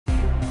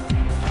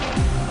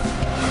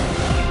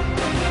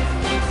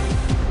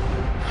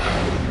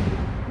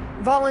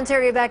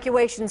Voluntary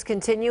evacuations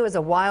continue as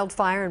a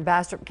wildfire in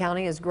Bastrop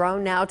County has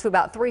grown now to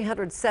about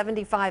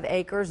 375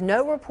 acres.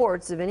 No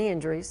reports of any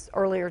injuries.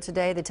 Earlier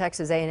today, the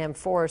Texas A&M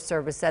Forest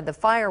Service said the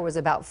fire was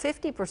about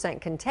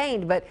 50%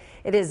 contained, but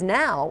it is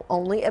now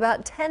only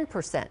about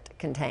 10%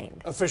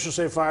 contained. Officials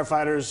say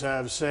firefighters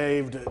have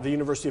saved the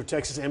University of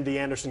Texas MD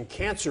Anderson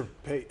Cancer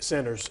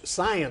Center's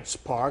Science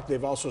Park.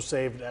 They've also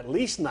saved at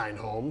least 9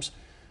 homes.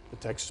 The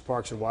Texas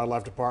Parks and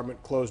Wildlife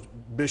Department closed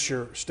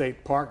Bisher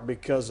State Park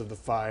because of the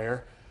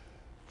fire.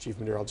 Chief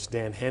Meteorologist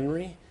Dan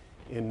Henry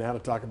in now to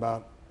talk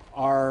about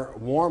our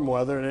warm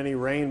weather and any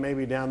rain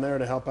maybe down there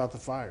to help out the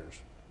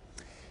fires.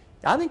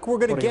 I think we're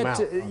going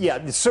to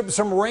get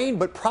some rain,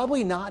 but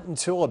probably not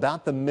until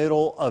about the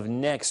middle of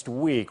next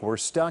week. We're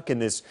stuck in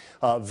this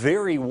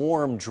very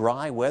warm,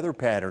 dry weather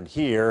pattern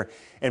here.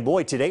 And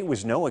boy, today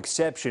was no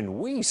exception.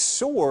 We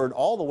soared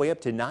all the way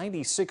up to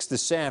 96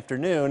 this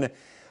afternoon.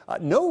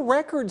 No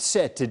record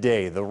set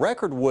today. The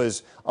record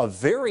was a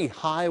very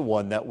high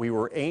one that we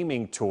were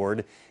aiming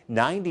toward,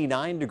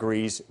 99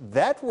 degrees.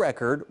 That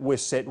record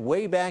was set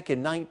way back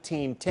in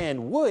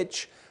 1910,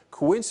 which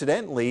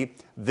coincidentally,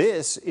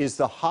 this is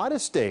the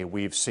hottest day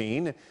we've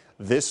seen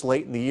this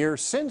late in the year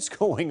since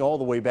going all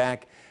the way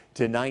back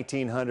to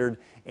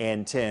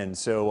 1910.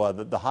 So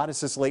the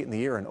hottest this late in the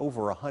year in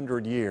over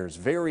 100 years.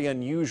 Very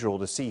unusual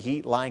to see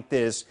heat like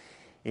this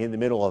in the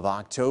middle of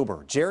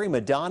October. Jerry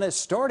Madonna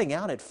starting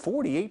out at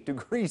 48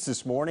 degrees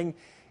this morning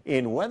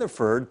in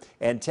Weatherford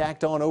and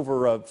tacked on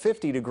over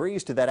 50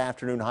 degrees to that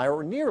afternoon high,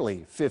 or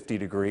nearly 50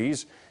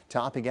 degrees,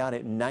 topping out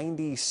at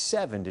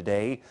 97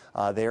 today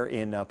there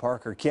in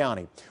Parker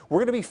County. We're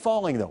going to be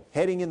falling, though,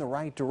 heading in the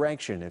right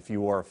direction. If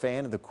you are a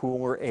fan of the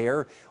cooler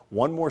air,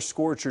 one more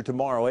scorcher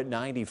tomorrow at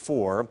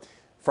 94.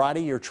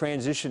 Friday, your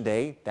transition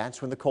day,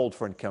 that's when the cold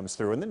front comes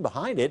through. And then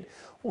behind it,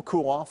 we'll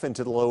cool off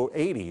into the low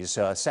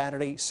 80s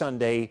Saturday,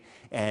 Sunday,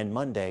 and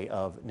Monday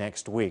of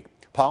next week.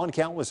 Pollen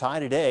count was high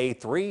today,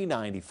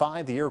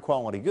 395, the air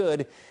quality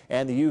good,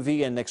 and the UV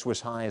index was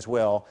high as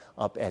well,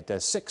 up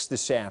at 6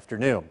 this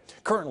afternoon.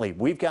 Currently,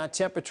 we've got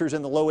temperatures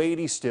in the low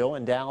 80s still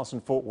in Dallas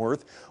and Fort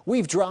Worth.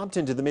 We've dropped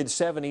into the mid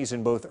 70s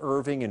in both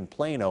Irving and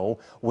Plano.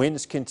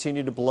 Winds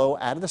continue to blow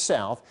out of the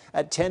south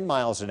at 10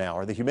 miles an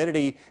hour. The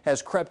humidity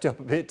has crept up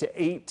a bit to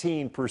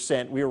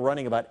 18%. We are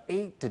running about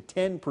 8 to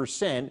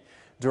 10%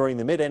 during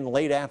the mid and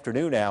late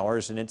afternoon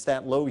hours, and it's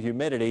that low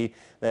humidity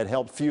that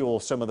helped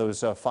fuel some of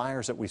those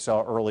fires that we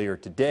saw earlier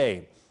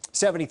today.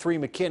 73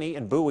 McKinney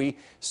and Bowie,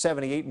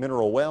 78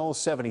 Mineral Wells,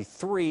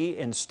 73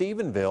 in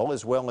Stephenville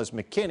as well as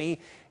McKinney,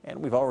 and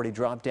we've already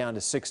dropped down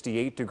to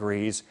 68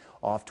 degrees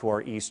off to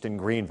our east in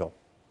Greenville.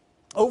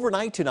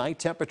 Overnight tonight,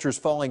 temperatures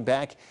falling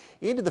back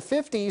into the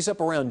 50s up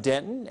around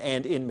Denton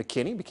and in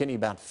McKinney. McKinney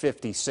about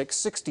 56,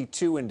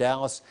 62 in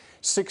Dallas,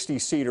 60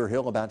 Cedar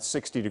Hill, about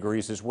 60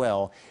 degrees as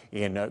well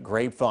in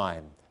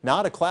Grapevine.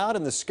 Not a cloud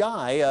in the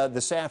sky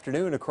this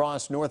afternoon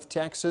across North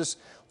Texas.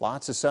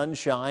 Lots of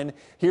sunshine.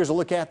 Here's a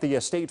look at the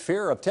State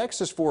Fair of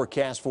Texas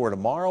forecast for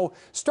tomorrow.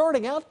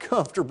 Starting out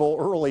comfortable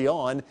early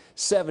on,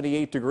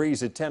 78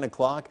 degrees at 10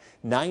 o'clock,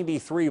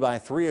 93 by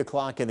 3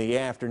 o'clock in the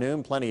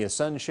afternoon, plenty of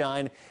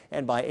sunshine,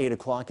 and by 8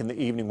 o'clock in the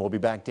evening we'll be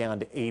back down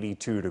to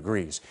 82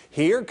 degrees.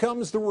 Here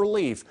comes the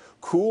relief.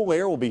 Cool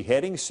air will be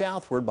heading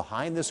southward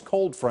behind this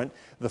cold front.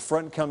 The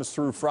front comes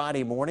through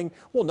Friday morning.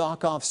 We'll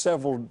knock off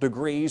several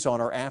degrees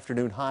on our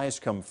afternoon highs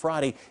come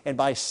Friday, and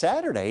by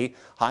Saturday,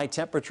 high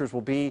temperatures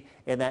will be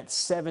in that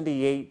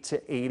 78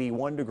 to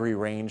 81 degree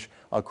range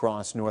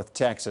across North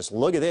Texas.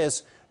 Look at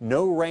this.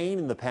 No rain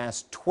in the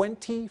past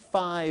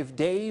 25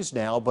 days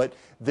now, but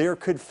there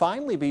could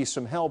finally be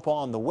some help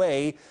on the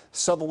way.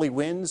 Southerly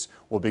winds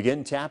will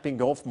begin tapping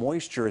Gulf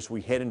moisture as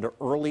we head into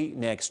early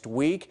next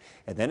week.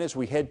 And then as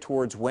we head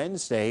towards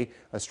Wednesday,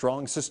 a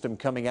strong system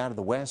coming out of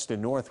the west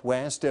and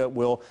northwest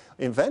will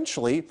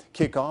eventually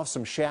kick off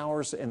some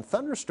showers and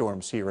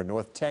thunderstorms here in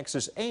North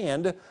Texas.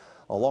 And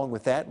along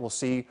with that, we'll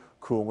see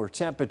cooler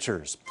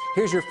temperatures.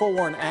 Here's your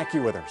full-on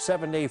AccuWeather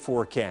 7-day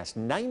forecast.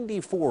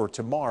 94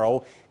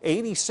 tomorrow,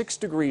 86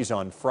 degrees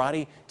on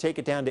Friday. Take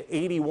it down to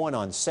 81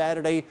 on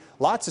Saturday.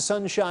 Lots of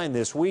sunshine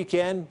this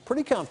weekend.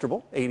 Pretty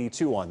comfortable.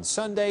 82 on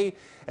Sunday.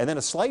 And then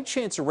a slight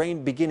chance of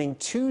rain beginning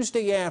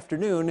Tuesday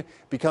afternoon,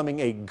 becoming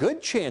a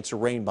good chance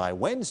of rain by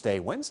Wednesday.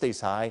 Wednesday's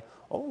high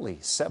only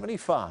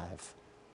 75.